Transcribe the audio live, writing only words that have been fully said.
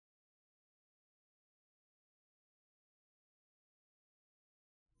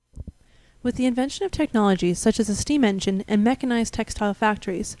With the invention of technologies such as the steam engine and mechanized textile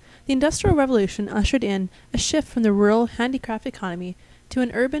factories, the Industrial Revolution ushered in a shift from the rural handicraft economy to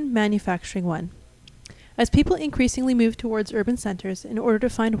an urban manufacturing one. As people increasingly moved towards urban centers in order to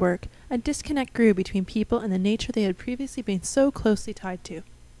find work, a disconnect grew between people and the nature they had previously been so closely tied to.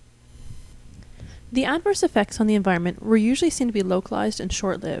 The adverse effects on the environment were usually seen to be localized and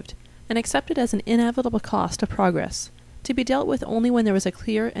short-lived, and accepted as an inevitable cost of progress, to be dealt with only when there was a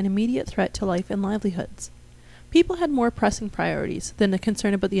clear and immediate threat to life and livelihoods. People had more pressing priorities than the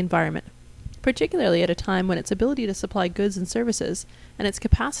concern about the environment, particularly at a time when its ability to supply goods and services and its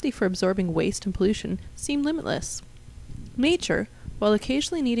capacity for absorbing waste and pollution seemed limitless. Nature, while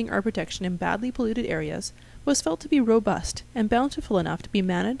occasionally needing our protection in badly polluted areas, was felt to be robust and bountiful enough to be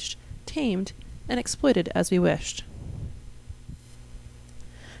managed, tamed, and exploited as we wished.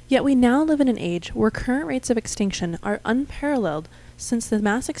 Yet we now live in an age where current rates of extinction are unparalleled since the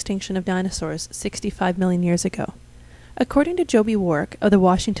mass extinction of dinosaurs 65 million years ago. According to Joby Warwick of the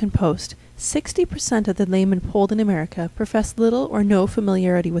Washington Post, 60% of the laymen polled in America profess little or no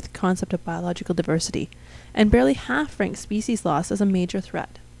familiarity with the concept of biological diversity, and barely half rank species loss as a major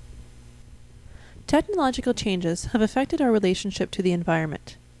threat. Technological changes have affected our relationship to the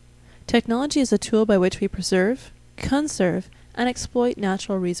environment. Technology is a tool by which we preserve, conserve, and exploit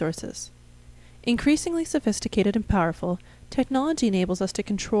natural resources. Increasingly sophisticated and powerful, technology enables us to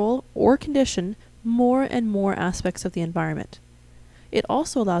control or condition more and more aspects of the environment. It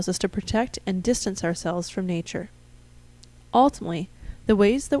also allows us to protect and distance ourselves from nature. Ultimately, the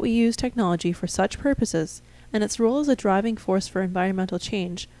ways that we use technology for such purposes and its role as a driving force for environmental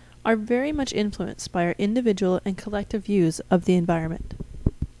change are very much influenced by our individual and collective views of the environment.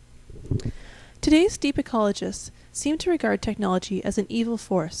 Today's deep ecologists seem to regard technology as an evil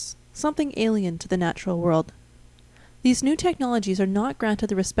force, something alien to the natural world. These new technologies are not granted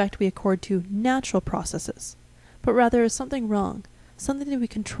the respect we accord to natural processes, but rather as something wrong, something to be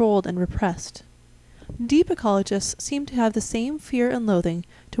controlled and repressed. Deep ecologists seem to have the same fear and loathing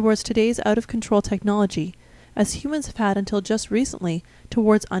towards today's out-of-control technology as humans have had until just recently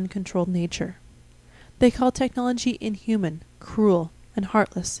towards uncontrolled nature. They call technology inhuman, cruel, and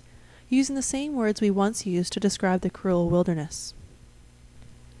heartless, using the same words we once used to describe the cruel wilderness.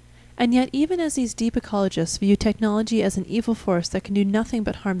 And yet, even as these deep ecologists view technology as an evil force that can do nothing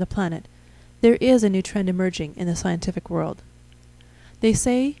but harm the planet, there is a new trend emerging in the scientific world. They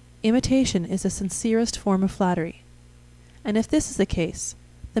say imitation is the sincerest form of flattery. And if this is the case,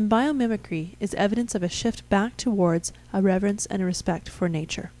 then biomimicry is evidence of a shift back towards a reverence and a respect for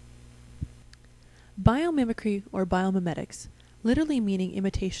nature. Biomimicry, or biomimetics, literally meaning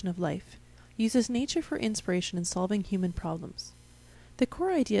imitation of life, uses nature for inspiration in solving human problems. The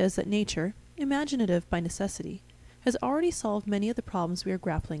core idea is that nature, imaginative by necessity, has already solved many of the problems we are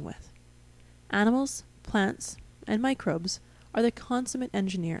grappling with. Animals, plants, and microbes are the consummate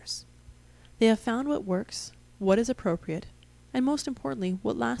engineers. They have found what works, what is appropriate, and most importantly,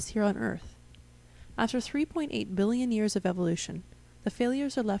 what lasts here on Earth. After 3.8 billion years of evolution, the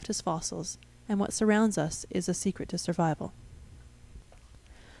failures are left as fossils, and what surrounds us is a secret to survival.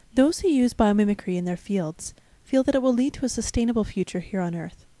 Those who use biomimicry in their fields feel that it will lead to a sustainable future here on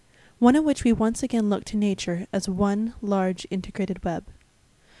Earth, one in which we once again look to nature as one large integrated web.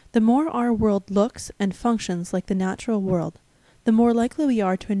 The more our world looks and functions like the natural world, the more likely we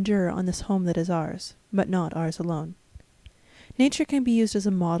are to endure on this home that is ours, but not ours alone. Nature can be used as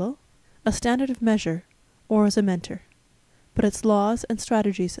a model, a standard of measure, or as a mentor, but its laws and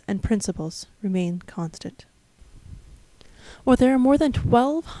strategies and principles remain constant. Well, there are more than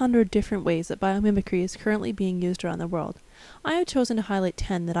 1,200 different ways that biomimicry is currently being used around the world. I have chosen to highlight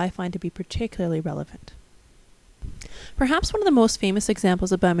 10 that I find to be particularly relevant. Perhaps one of the most famous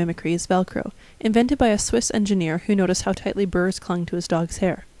examples of biomimicry is Velcro, invented by a Swiss engineer who noticed how tightly burrs clung to his dog's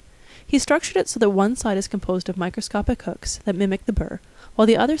hair. He structured it so that one side is composed of microscopic hooks that mimic the burr, while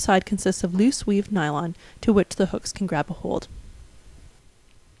the other side consists of loose weaved nylon to which the hooks can grab a hold.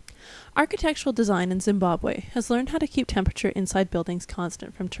 Architectural design in Zimbabwe has learned how to keep temperature inside buildings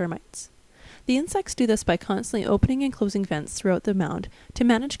constant from termites. The insects do this by constantly opening and closing vents throughout the mound to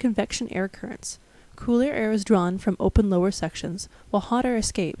manage convection air currents. Cooler air is drawn from open lower sections, while hot air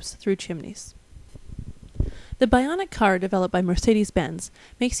escapes through chimneys. The bionic car developed by Mercedes-Benz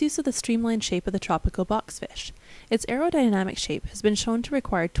makes use of the streamlined shape of the tropical boxfish. Its aerodynamic shape has been shown to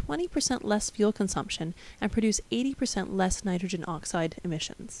require 20% less fuel consumption and produce 80% less nitrogen oxide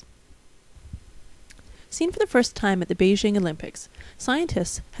emissions. Seen for the first time at the Beijing Olympics,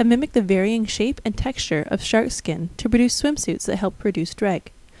 scientists have mimicked the varying shape and texture of shark skin to produce swimsuits that help reduce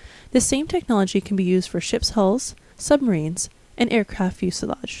drag. This same technology can be used for ships' hulls, submarines, and aircraft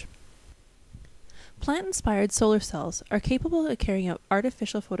fuselage. Plant-inspired solar cells are capable of carrying out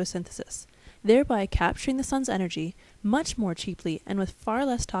artificial photosynthesis, thereby capturing the sun's energy much more cheaply and with far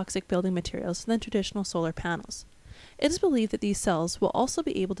less toxic building materials than traditional solar panels. It is believed that these cells will also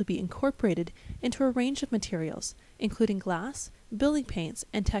be able to be incorporated into a range of materials, including glass, building paints,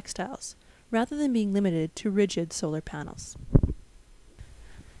 and textiles, rather than being limited to rigid solar panels.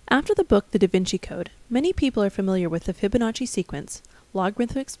 After the book The Da Vinci Code, many people are familiar with the Fibonacci sequence,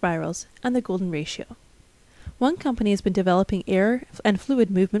 logarithmic spirals, and the golden ratio. One company has been developing air and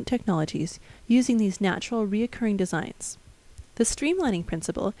fluid movement technologies using these natural reoccurring designs. The streamlining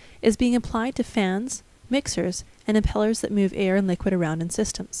principle is being applied to fans, mixers, and impellers that move air and liquid around in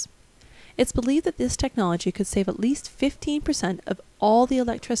systems. It's believed that this technology could save at least 15% of all the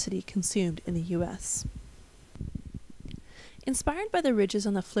electricity consumed in the US. Inspired by the ridges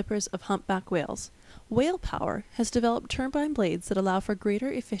on the flippers of humpback whales, Whale Power has developed turbine blades that allow for greater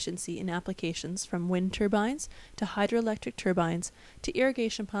efficiency in applications from wind turbines to hydroelectric turbines to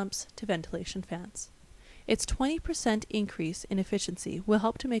irrigation pumps to ventilation fans. Its 20% increase in efficiency will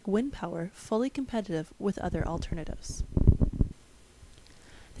help to make wind power fully competitive with other alternatives.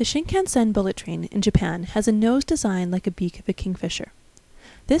 The Shinkansen bullet train in Japan has a nose designed like a beak of a kingfisher.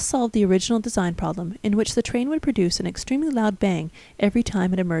 This solved the original design problem in which the train would produce an extremely loud bang every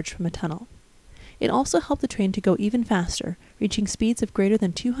time it emerged from a tunnel. It also helped the train to go even faster, reaching speeds of greater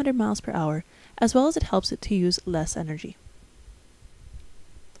than 200 miles per hour, as well as it helps it to use less energy.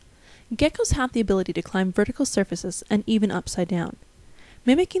 Geckos have the ability to climb vertical surfaces and even upside down.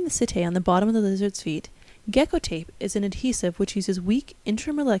 Mimicking the setae on the bottom of the lizard's feet, gecko tape is an adhesive which uses weak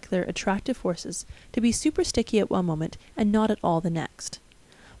intramolecular attractive forces to be super sticky at one moment and not at all the next.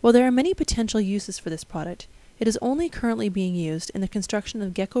 While there are many potential uses for this product, it is only currently being used in the construction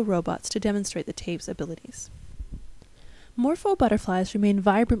of gecko robots to demonstrate the tape's abilities. Morpho butterflies remain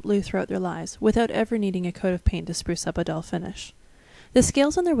vibrant blue throughout their lives without ever needing a coat of paint to spruce up a dull finish. The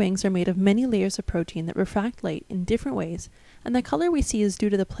scales on their wings are made of many layers of protein that refract light in different ways, and the color we see is due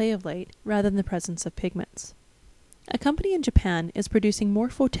to the play of light rather than the presence of pigments. A company in Japan is producing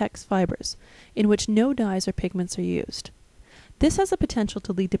Morphotex fibers, in which no dyes or pigments are used. This has the potential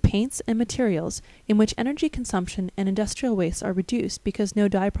to lead to paints and materials in which energy consumption and industrial wastes are reduced because no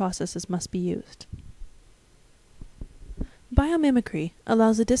dye processes must be used. Biomimicry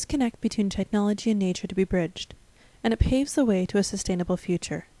allows the disconnect between technology and nature to be bridged, and it paves the way to a sustainable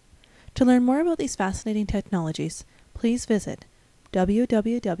future. To learn more about these fascinating technologies, please visit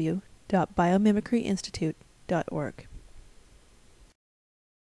www.biomimicryinstitute.org.